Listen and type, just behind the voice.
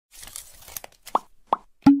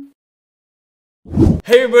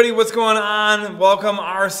Hey everybody, what's going on? Welcome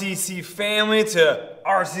RCC family to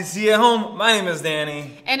RCC at Home. My name is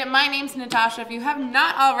Danny. And my name's Natasha. If you have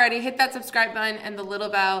not already, hit that subscribe button and the little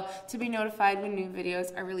bell to be notified when new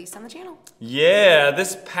videos are released on the channel. Yeah,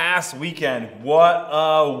 this past weekend, what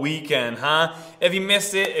a weekend, huh? If you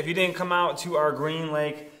missed it, if you didn't come out to our Green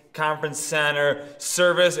Lake Conference Center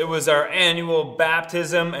service, it was our annual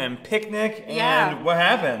baptism and picnic. And what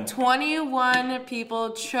happened? 21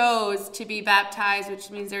 people chose to be baptized, which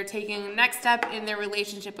means they're taking the next step in their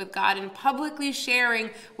relationship with God and publicly sharing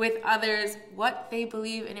with others what they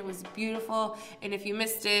believe. And it was beautiful. And if you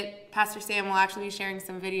missed it, Pastor Sam will actually be sharing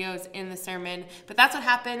some videos in the sermon. But that's what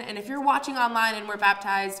happened. And if you're watching online and we're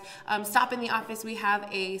baptized, stop in the office. We have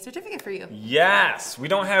a certificate for you. Yes, we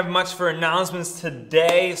don't have much for announcements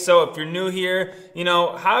today. So if you're new here, head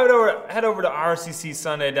over to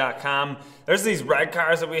rccsunday.com. There's these red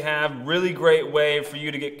cards that we have. Really great way for you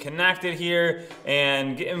to get connected here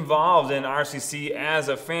and get involved in RCC as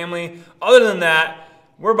a family. Other than that,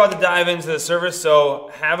 we're about to dive into the service,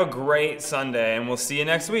 so have a great Sunday, and we'll see you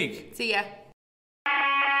next week. See ya.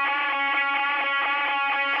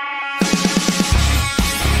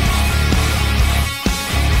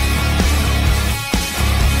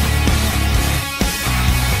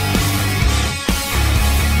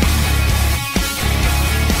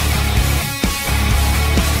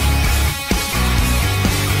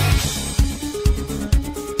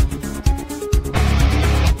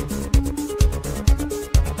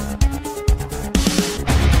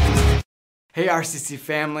 Hey RCC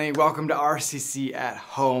family, welcome to RCC at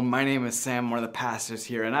Home. My name is Sam, one of the pastors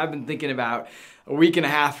here, and I've been thinking about a week and a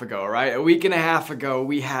half ago, right? A week and a half ago,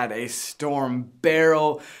 we had a storm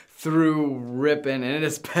barrel through Ripon, and it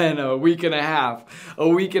has been a week and a half. A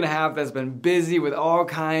week and a half that's been busy with all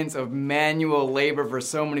kinds of manual labor for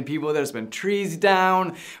so many people. There's been trees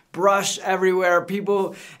down, brush everywhere.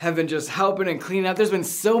 People have been just helping and cleaning up. There's been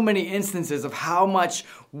so many instances of how much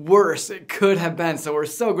worse it could have been. So we're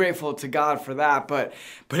so grateful to God for that. But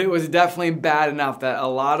it was definitely bad enough that a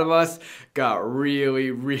lot of us got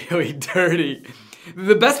really, really dirty.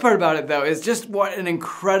 The best part about it, though, is just what an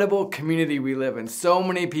incredible community we live in. So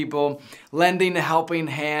many people lending a helping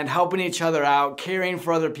hand, helping each other out, caring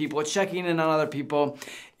for other people, checking in on other people.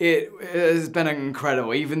 It has been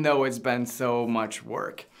incredible, even though it's been so much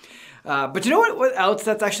work. But you know what else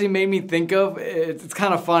that's actually made me think of? It's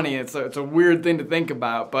kind of funny. It's a weird thing to think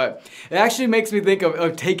about, but it actually makes me think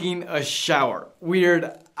of taking a shower.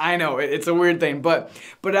 Weird. I know, it's a weird thing, but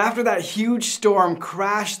after that huge storm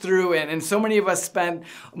crashed through and so many of us spent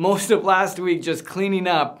most of last week just cleaning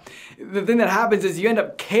up, the thing that happens is you end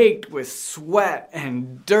up caked with sweat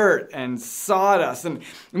and dirt and sawdust. And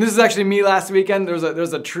this is actually me last weekend. There's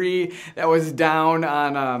a tree that was down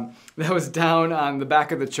on the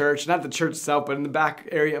back of the church, not the church itself, but in the back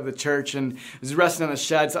area of the church, and it was resting on the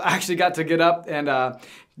shed. So I actually got to get up and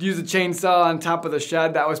use a chainsaw on top of the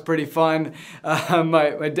shed. That was pretty fun.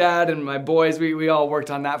 My dad and my boys, we all worked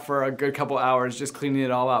on that for a good couple hours, just cleaning it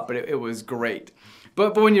all up, but it was great.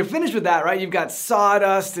 But when you're finished with that, right, you've got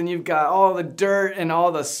sawdust and you've got all the dirt and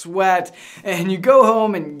all the sweat, and you go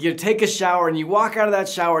home and you take a shower and you walk out of that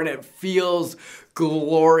shower and it feels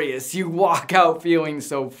glorious. You walk out feeling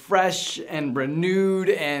so fresh and renewed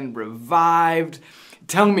and revived.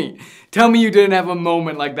 Tell me you didn't have a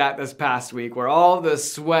moment like that this past week where all the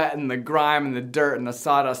sweat and the grime and the dirt and the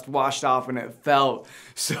sawdust washed off and it felt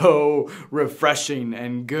so refreshing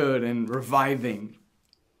and good and reviving.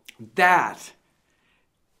 That's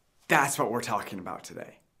what we're talking about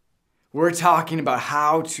today. We're talking about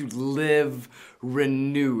how to live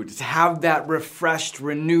renewed, to have that refreshed,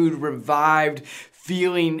 renewed, revived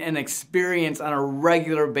feeling and experience on a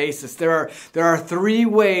regular basis. There are three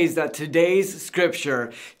ways that today's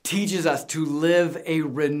scripture teaches us to live a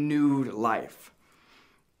renewed life.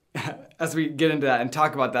 As we get into that and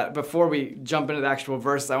talk about that, before we jump into the actual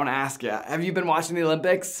verse, I want to ask you, have you been watching the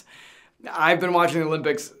Olympics? I've been watching the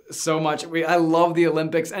Olympics so much. I love the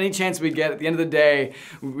Olympics. Any chance we get, at the end of the day,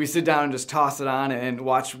 we sit down and just toss it on and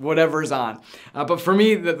watch whatever's on. But for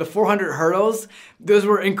me, the 400 hurdles, those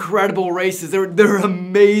were incredible races. They're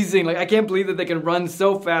amazing. Like, I can't believe that they can run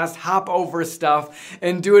so fast, hop over stuff,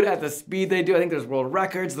 and do it at the speed they do. I think there's world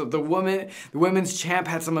records. The women's champ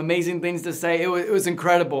had some amazing things to say. It was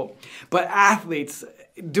incredible. But athletes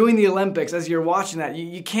doing the Olympics, as you're watching that,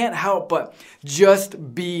 you can't help but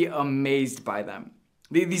just be amazed by them.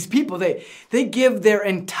 These people, they give their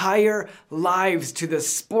entire lives to the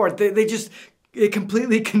sport. They just It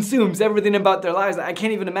completely consumes everything about their lives. I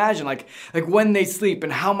can't even imagine like when they sleep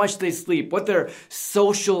and how much they sleep, what their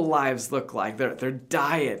social lives look like, their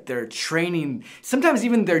diet, their training, sometimes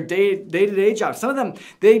even their day-to-day jobs. Some of them,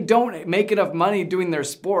 they don't make enough money doing their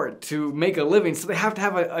sport to make a living, so they have to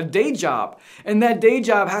have a day job. And that day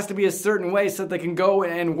job has to be a certain way so that they can go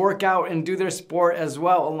and work out and do their sport as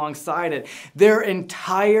well alongside it. Their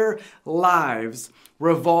entire lives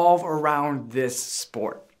revolve around this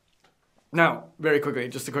sport. Now, very quickly,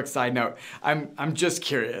 just a quick side note. I'm just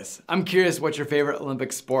curious. I'm curious what your favorite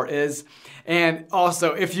Olympic sport is. And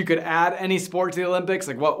also, if you could add any sport to the Olympics,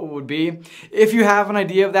 like what would be? If you have an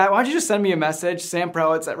idea of that, why don't you just send me a message,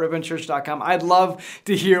 samprowitz@ribbonchurch.com. I'd love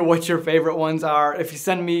to hear what your favorite ones are. If you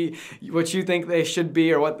send me what you think they should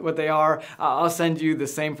be or what they are, I'll send you the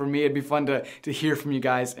same for me. It'd be fun to hear from you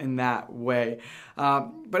guys in that way.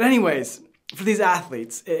 But anyways, for these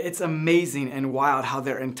athletes, it's amazing and wild how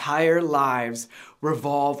their entire lives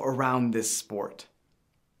revolve around this sport.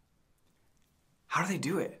 How do they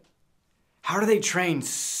do it? How do they train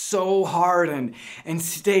so hard and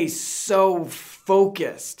stay so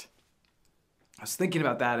focused? I was thinking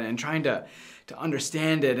about that and trying to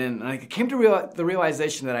understand it, and I came to the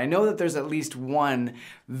realization that I know that there's at least one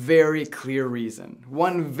very clear reason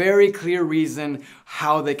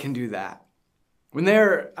how they can do that. When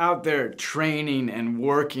they're out there training and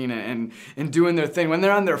working and doing their thing, when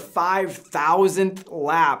they're on their 5,000th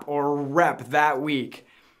lap or rep that week,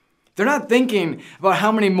 they're not thinking about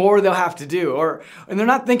how many more they'll have to do, and they're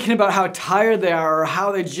not thinking about how tired they are or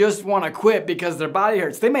how they just want to quit because their body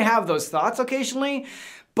hurts. They may have those thoughts occasionally,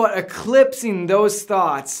 but eclipsing those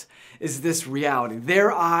thoughts is this reality.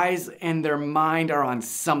 Their eyes and their mind are on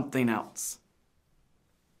something else.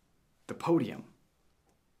 The podium.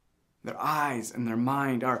 Their eyes and their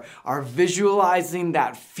mind are visualizing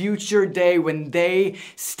that future day when they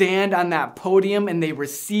stand on that podium and they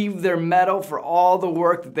receive their medal for all the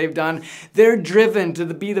work that they've done. They're driven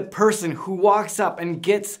to be the person who walks up and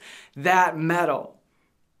gets that medal.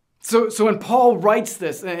 So when Paul writes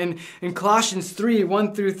this in Colossians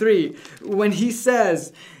 3:1-3, when he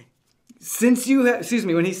says, since you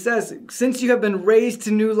have been raised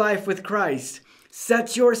to new life with Christ,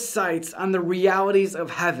 set your sights on the realities of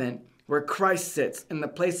heaven, where Christ sits in the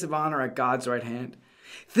place of honor at God's right hand.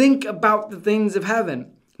 Think about the things of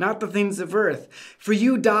heaven, not the things of earth. For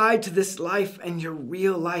you died to this life, and your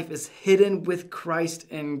real life is hidden with Christ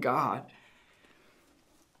in God.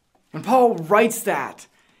 When Paul writes that,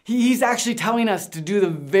 he's actually telling us to do the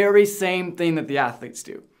very same thing that the athletes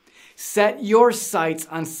do. Set your sights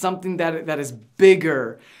on something that is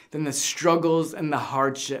bigger than the struggles and the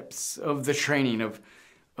hardships of the training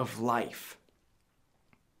of life.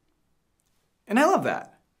 And I love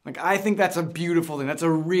that. I think that's a beautiful thing. That's a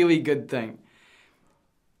really good thing.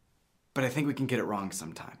 But I think we can get it wrong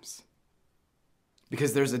sometimes.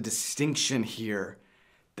 Because there's a distinction here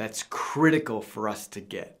that's critical for us to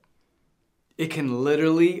get. It can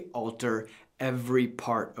literally alter every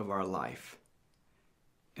part of our life.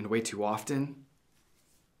 And way too often,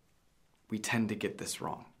 we tend to get this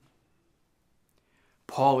wrong.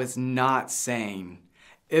 Paul is not saying,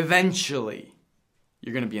 eventually,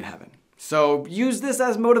 you're going to be in heaven. So use this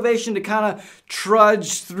as motivation to kind of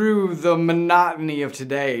trudge through the monotony of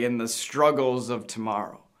today and the struggles of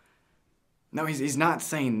tomorrow. No, he's not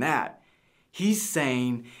saying that. He's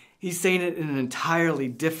saying it in an entirely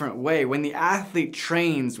different way. When the athlete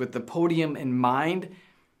trains with the podium in mind,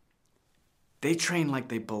 they train like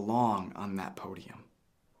they belong on that podium.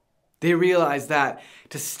 They realize that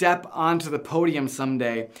to step onto the podium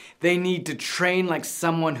someday, they need to train like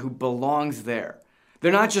someone who belongs there.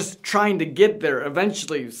 They're not just trying to get there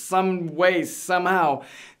eventually, some way, somehow.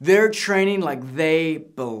 They're training like they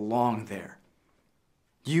belong there.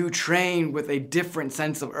 You train with a different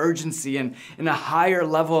sense of urgency and a higher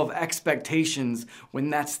level of expectations when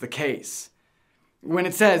that's the case. When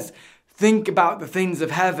it says, think about the things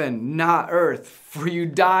of heaven, not earth, for you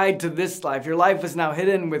died to this life. Your life is now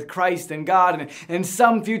hidden with Christ and God, and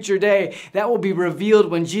some future day that will be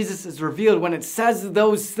revealed when Jesus is revealed. When it says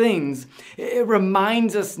those things, it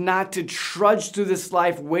reminds us not to trudge through this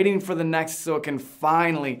life waiting for the next so it can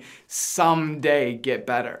finally someday get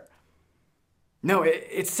better. No,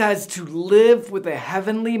 it says to live with a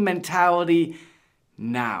heavenly mentality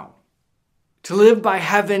now. To live by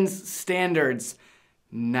heaven's standards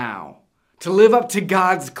now. To live up to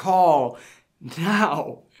God's call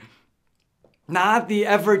now. not the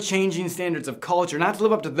ever-changing standards of culture, not to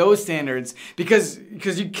live up to those standards, because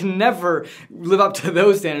you can never live up to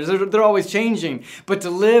those standards. They're always changing. But to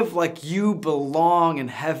live like you belong in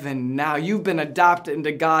heaven now. You've been adopted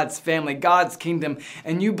into God's family, God's kingdom,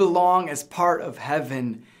 and you belong as part of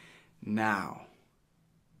heaven now.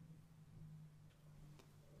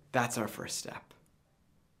 That's our first step.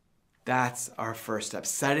 That's our first step.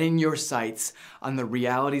 Setting your sights on the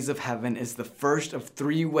realities of heaven is the first of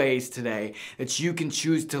 3 ways today that you can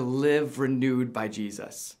choose to live renewed by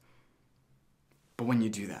Jesus. But when you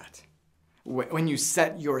do that, when you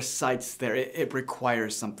set your sights there, it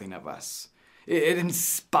requires something of us. It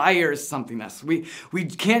inspires something in us. We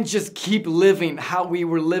can't just keep living how we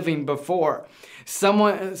were living before.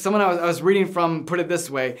 Someone I was reading from put it this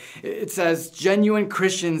way. It says, genuine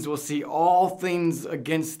Christians will see all things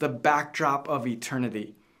against the backdrop of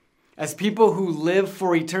eternity. As people who live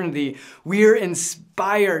for eternity, we're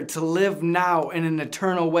inspired to live now in an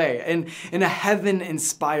eternal way, in a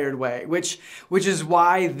heaven-inspired way, which is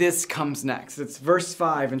why this comes next. It's verse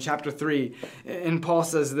 5 in chapter 3, and Paul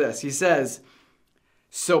says this. He says,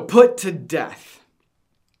 so put to death.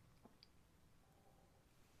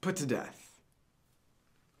 Put to death.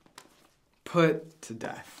 Put to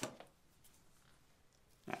death.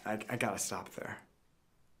 I gotta stop there.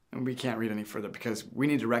 And we can't read any further because we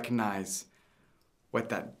need to recognize what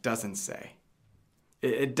that doesn't say.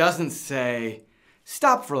 It doesn't say,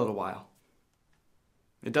 stop for a little while.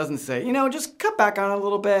 It doesn't say, just cut back on it a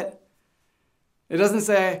little bit. It doesn't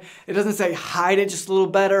say hide it just a little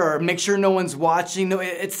better or make sure no one's watching. No,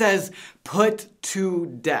 it says put to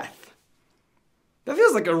death. That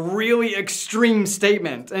feels like a really extreme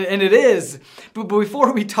statement, and it is. But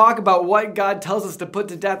before we talk about what God tells us to put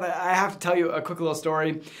to death, I have to tell you a quick little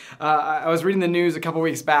story. I was reading the news a couple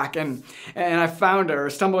weeks back, and I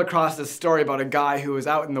stumbled across this story about a guy who was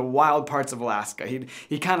out in the wild parts of Alaska.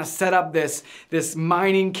 He kind of set up this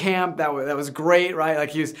mining camp that was great, right?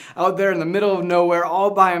 Like he was out there in the middle of nowhere,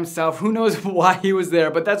 all by himself. Who knows why he was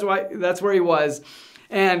there, but that's where he was.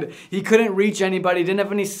 And he couldn't reach anybody, didn't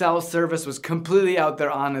have any cell service, was completely out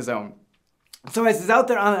there on his own. So as he's out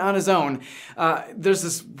there on his own, there's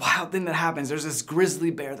this wild thing that happens. There's this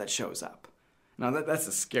grizzly bear that shows up. Now that's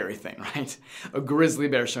a scary thing, right? A grizzly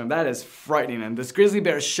bear showing up. That is frightening. And this grizzly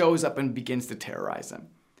bear shows up and begins to terrorize him.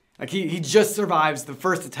 Like he just survives the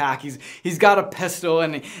first attack. He's got a pistol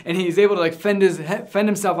and he's able to fend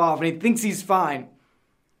himself off, and he thinks he's fine.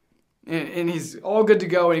 And he's all good to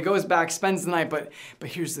go, and he goes back, spends the night, but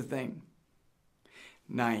here's the thing.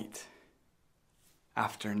 Night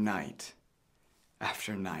after night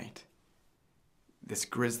after night, this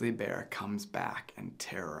grizzly bear comes back and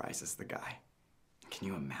terrorizes the guy. Can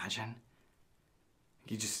you imagine?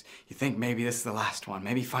 You think maybe this is the last one.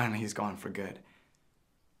 Maybe finally he's gone for good.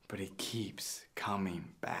 But he keeps coming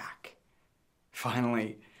back.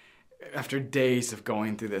 Finally, after days of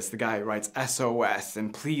going through this, the guy writes SOS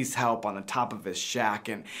and please help on the top of his shack.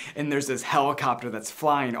 And there's this helicopter that's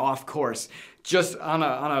flying off course just on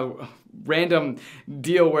a random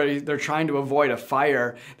deal where they're trying to avoid a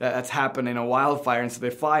fire that's happening, a wildfire. And so they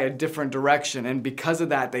fly a different direction. And because of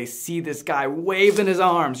that, they see this guy waving his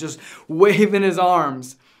arms, just waving his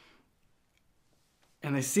arms.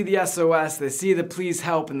 And they see the SOS, they see the please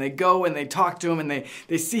help, and they go and they talk to him, and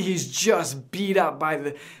they see he's just beat up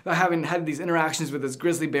by having had these interactions with this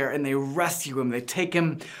grizzly bear, and they rescue him. They take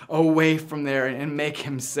him away from there and make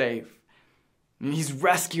him safe. And he's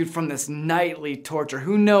rescued from this nightly torture.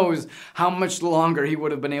 Who knows how much longer he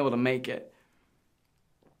would have been able to make it.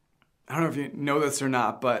 I don't know if you know this or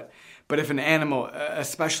not, but if an animal,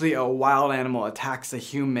 especially a wild animal, attacks a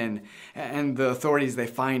human and the authorities, they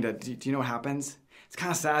find it, do you know what happens? It's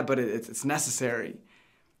kind of sad, but it's necessary.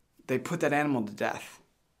 They put that animal to death.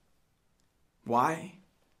 Why?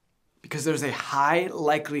 Because there's a high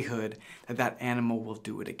likelihood that animal will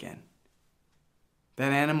do it again.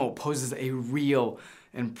 That animal poses a real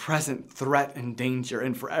and present threat and danger,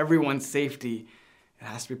 and for everyone's safety, it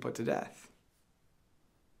has to be put to death.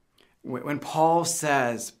 When Paul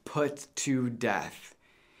says put to death,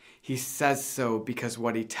 he says so because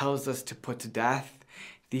what he tells us to put to death,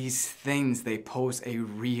 these things, they pose a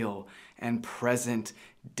real and present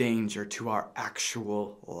danger to our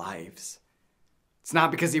actual lives. It's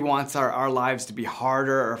not because he wants our lives to be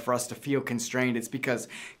harder or for us to feel constrained. It's because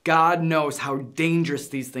God knows how dangerous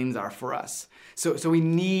these things are for us. So we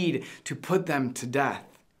need to put them to death.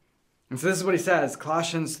 And so this is what he says,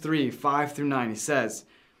 Colossians 3, 5 through 9. He says,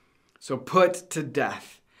 so put to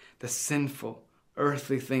death the sinful,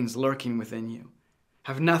 earthly things lurking within you.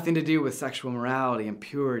 Have nothing to do with sexual immorality,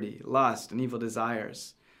 impurity, lust, and evil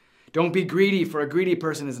desires. Don't be greedy, for a greedy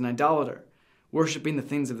person is an idolater, worshiping the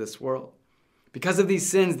things of this world. Because of these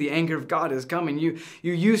sins, the anger of God is coming. You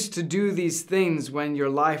used to do these things when your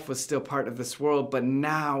life was still part of this world, but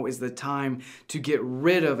now is the time to get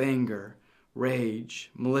rid of anger, rage,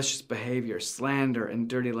 malicious behavior, slander, and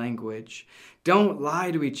dirty language. Don't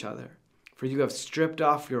lie to each other, for you have stripped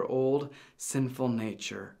off your old sinful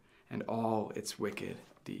nature and all its wicked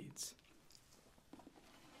deeds.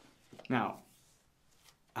 Now,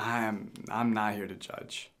 I'm not here to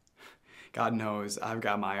judge. God knows I've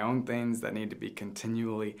got my own things that need to be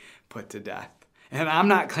continually put to death. And I'm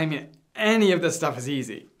not claiming any of this stuff is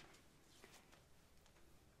easy.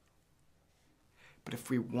 But if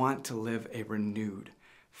we want to live a renewed,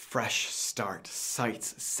 fresh start,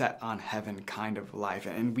 sights set on heaven kind of life,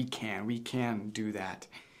 and we can do that,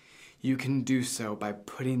 you can do so by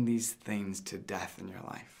putting these things to death in your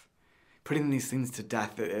life. Putting these things to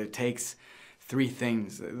death, it takes 3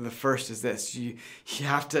 things. The first is this: you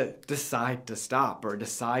have to decide to stop, or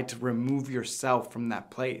decide to remove yourself from that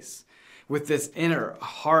place with this inner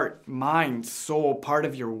heart, mind, soul, part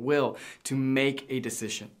of your will to make a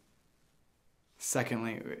decision.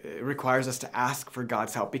 Secondly, it requires us to ask for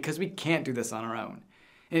God's help, because we can't do this on our own.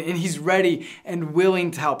 And he's ready and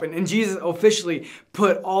willing to help. And Jesus officially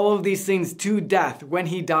put all of these things to death when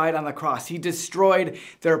he died on the cross. He destroyed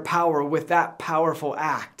their power with that powerful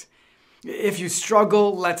act. If you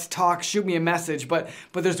struggle, let's talk, shoot me a message. But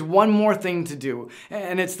there's one more thing to do,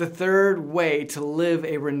 and it's the third way to live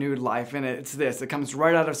a renewed life. And it's this. It comes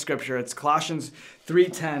right out of Scripture. It's Colossians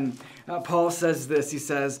 3:10. Paul says this. He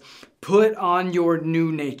says, "Put on your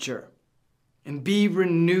new nature and be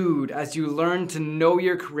renewed as you learn to know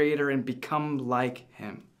your Creator and become like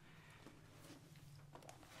Him."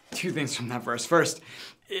 2 things from that verse. First,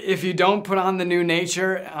 if you don't put on the new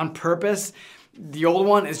nature on purpose, the old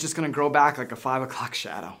one is just going to grow back like a 5 o'clock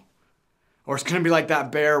shadow. Or it's going to be like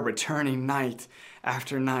that bear returning night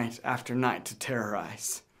after night after night to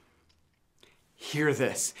terrorize. Hear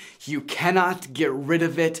this. You cannot get rid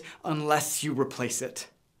of it unless you replace it.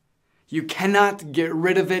 You cannot get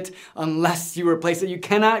rid of it unless you replace it. You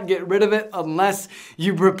cannot get rid of it unless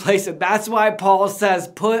you replace it. That's why Paul says,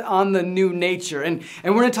 put on the new nature. And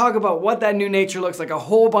we're going to talk about what that new nature looks like a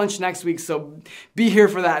whole bunch next week. So be here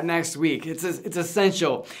for that next week. It's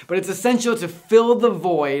essential. But it's essential to fill the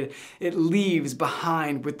void it leaves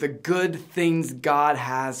behind with the good things God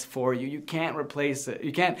has for you. You can't replace it.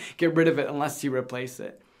 You can't get rid of it unless you replace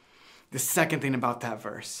it. The second thing about that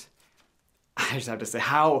verse, I just have to say,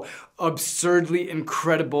 how absurdly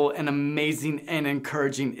incredible and amazing and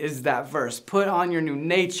encouraging is that verse. Put on your new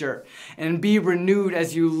nature and be renewed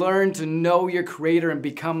as you learn to know your Creator and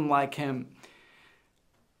become like Him.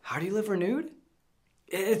 How do you live renewed?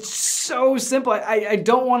 It's so simple. I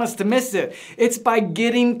don't want us to miss it. It's by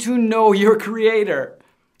getting to know your Creator.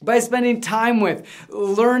 By spending time with,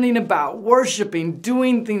 learning about, worshiping,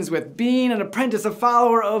 doing things with, being an apprentice, a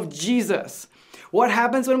follower of Jesus. What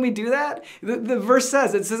happens when we do that? The verse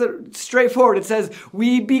says it straightforward. It says,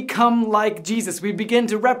 we become like Jesus. We begin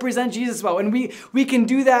to represent Jesus well. And we can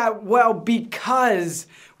do that well because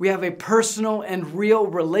we have a personal and real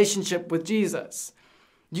relationship with Jesus.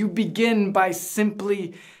 You begin by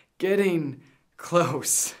simply getting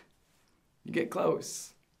close. You get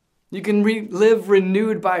close. You can live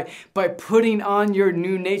renewed by putting on your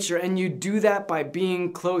new nature, and you do that by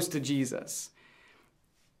being close to Jesus.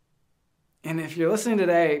 And if you're listening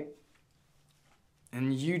today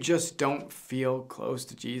and you just don't feel close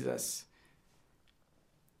to Jesus,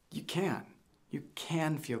 you can. You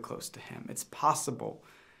can feel close to Him. It's possible.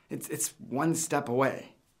 It's one step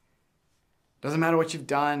away. Doesn't matter what you've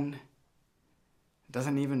done. It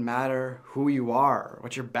doesn't even matter who you are, or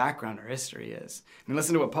what your background or history is. I mean,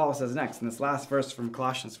 listen to what Paul says next in this last verse from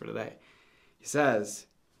Colossians for today. He says,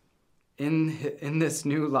 in this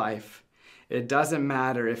new life, it doesn't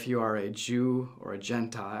matter if you are a Jew or a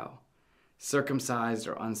Gentile, circumcised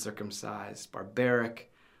or uncircumcised,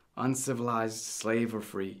 barbaric, uncivilized, slave or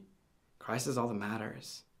free. Christ is all that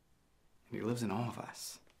matters, and He lives in all of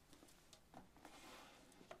us.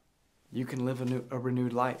 You can live a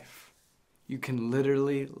renewed life. You can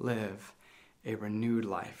literally live a renewed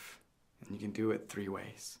life, and you can do it 3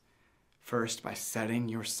 ways. First, by setting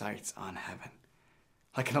your sights on heaven.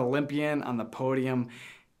 Like an Olympian on the podium,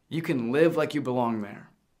 you can live like you belong there.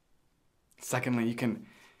 Secondly,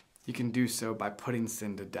 you can do so by putting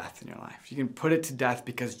sin to death in your life. You can put it to death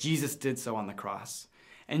because Jesus did so on the cross.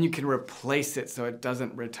 And you can replace it so it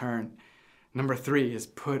doesn't return. Number 3 is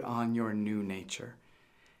put on your new nature.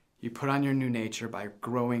 You put on your new nature by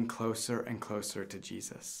growing closer and closer to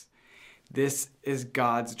Jesus. This is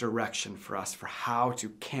God's direction for us for how to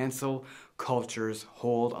cancel culture's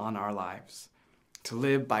hold on our lives. to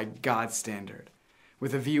live by God's standard,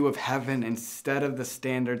 with a view of heaven instead of the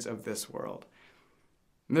standards of this world.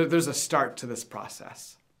 There's a start to this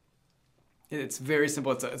process. It's very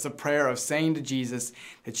simple. It's a prayer of saying to Jesus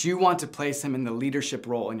that you want to place him in the leadership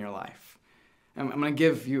role in your life. I'm going to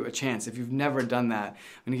give you a chance. If you've never done that,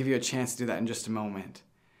 I'm going to give you a chance to do that in just a moment.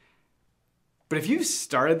 But if you've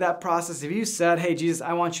started that process, if you said, hey, Jesus,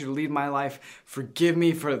 I want you to lead my life, forgive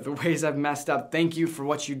me for the ways I've messed up, thank you for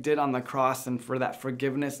what you did on the cross and for that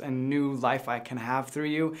forgiveness and new life I can have through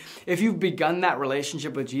you. If you've begun that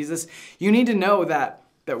relationship with Jesus, you need to know that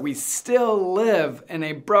we still live in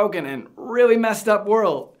a broken and really messed up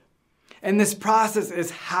world. And this process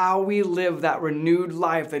is how we live that renewed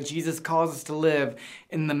life that Jesus calls us to live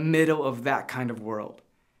in the middle of that kind of world.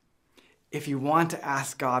 If you want to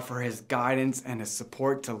ask God for his guidance and his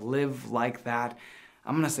support to live like that,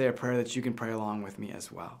 I'm going to say a prayer that you can pray along with me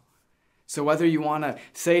as well. So whether you want to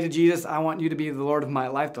say to Jesus, I want you to be the Lord of my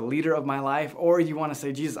life, the leader of my life, or you want to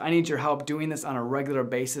say, Jesus, I need your help doing this on a regular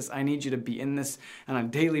basis. I need you to be in this on a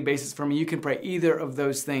daily basis for me. You can pray either of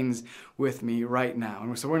those things with me right now.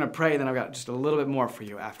 And so we're going to pray, then I've got just a little bit more for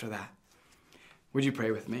you after that. Would you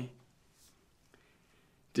pray with me?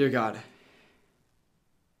 Dear God,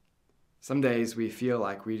 some days we feel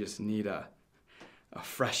like we just need a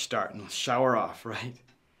fresh start and shower off, right?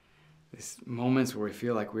 These moments where we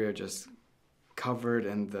feel like we are just covered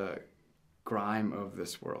in the grime of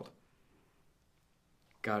this world.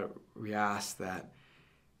 God, we ask that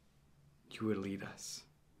you would lead us.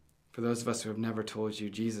 For those of us who have never told you,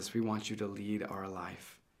 Jesus, we want you to lead our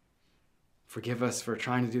life. Forgive us for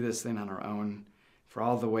trying to do this thing on our own, for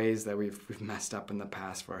all the ways that we've messed up in the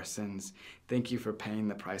past for our sins. Thank you for paying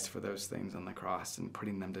the price for those things on the cross and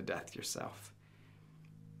putting them to death yourself.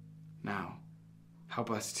 Now, help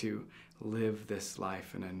us to live this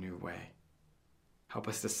life in a new way. Help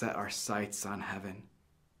us to set our sights on heaven.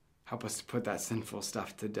 Help us to put that sinful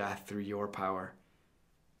stuff to death through your power.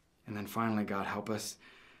 And then finally, God, help us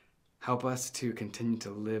to continue to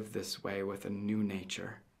live this way with a new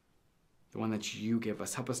nature, the one that you give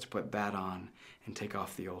us. Help us to put that on and take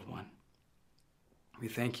off the old one. We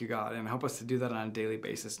thank you, God, and help us to do that on a daily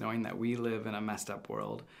basis, knowing that we live in a messed up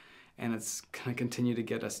world and it's going to continue to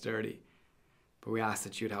get us dirty. But we ask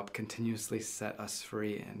that you'd help continuously set us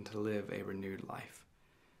free and to live a renewed life.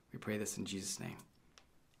 We pray this in Jesus' name.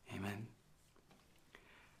 Amen.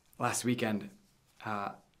 Last weekend,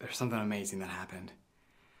 there's something amazing that happened.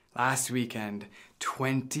 Last weekend,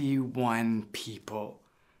 21 people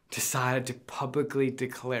decided to publicly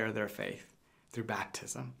declare their faith through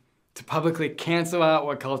baptism, to publicly cancel out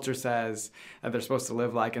what culture says that they're supposed to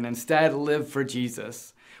live like and instead live for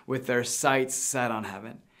Jesus with their sights set on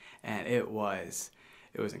heaven. And it was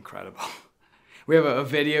incredible. We have a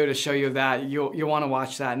video to show you of that. You'll want to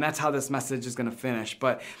watch that, and that's how this message is going to finish.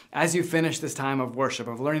 But as you finish this time of worship,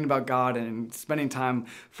 of learning about God and spending time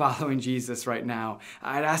following Jesus right now,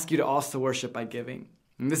 I'd ask you to also worship by giving.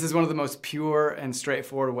 And this is one of the most pure and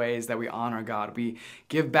straightforward ways that we honor God. We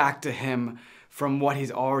give back to him from what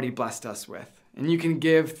he's already blessed us with. And you can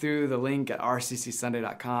give through the link at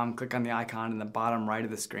rccsunday.com. Click on the icon in the bottom right of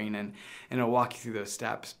the screen, and it'll walk you through those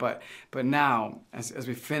steps. But now, as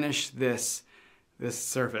we finish this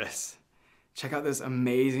service, check out this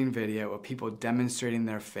amazing video of people demonstrating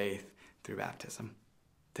their faith through baptism.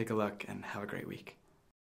 Take a look and have a great week.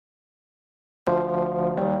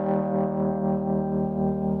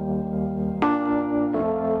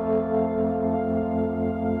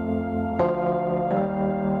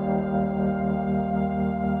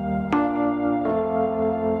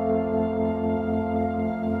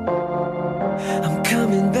 I'm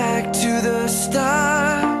coming back to the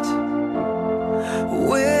start,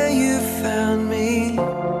 where you found me.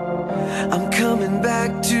 I'm coming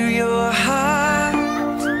back to your heart.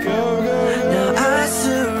 Now I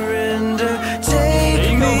surrender.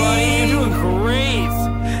 Take me. Buddy. You're doing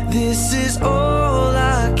great. This is all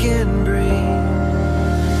I can bring.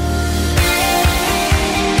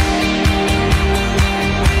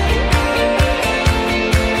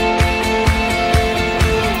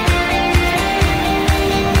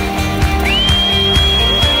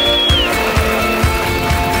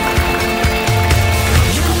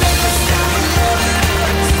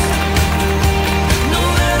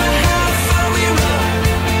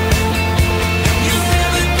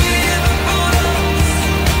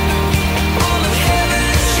 All of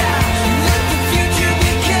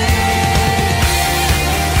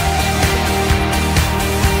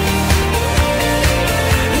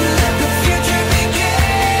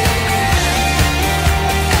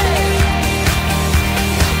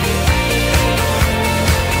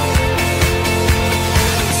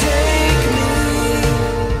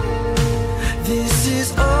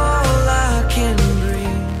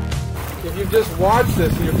watched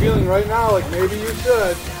this and you're feeling right now like maybe you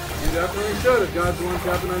should, you definitely should. If God's the one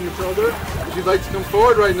tapping on your shoulder, if you'd like to come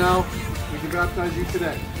forward right now, we can baptize you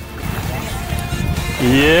today.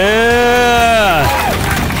 Yeah!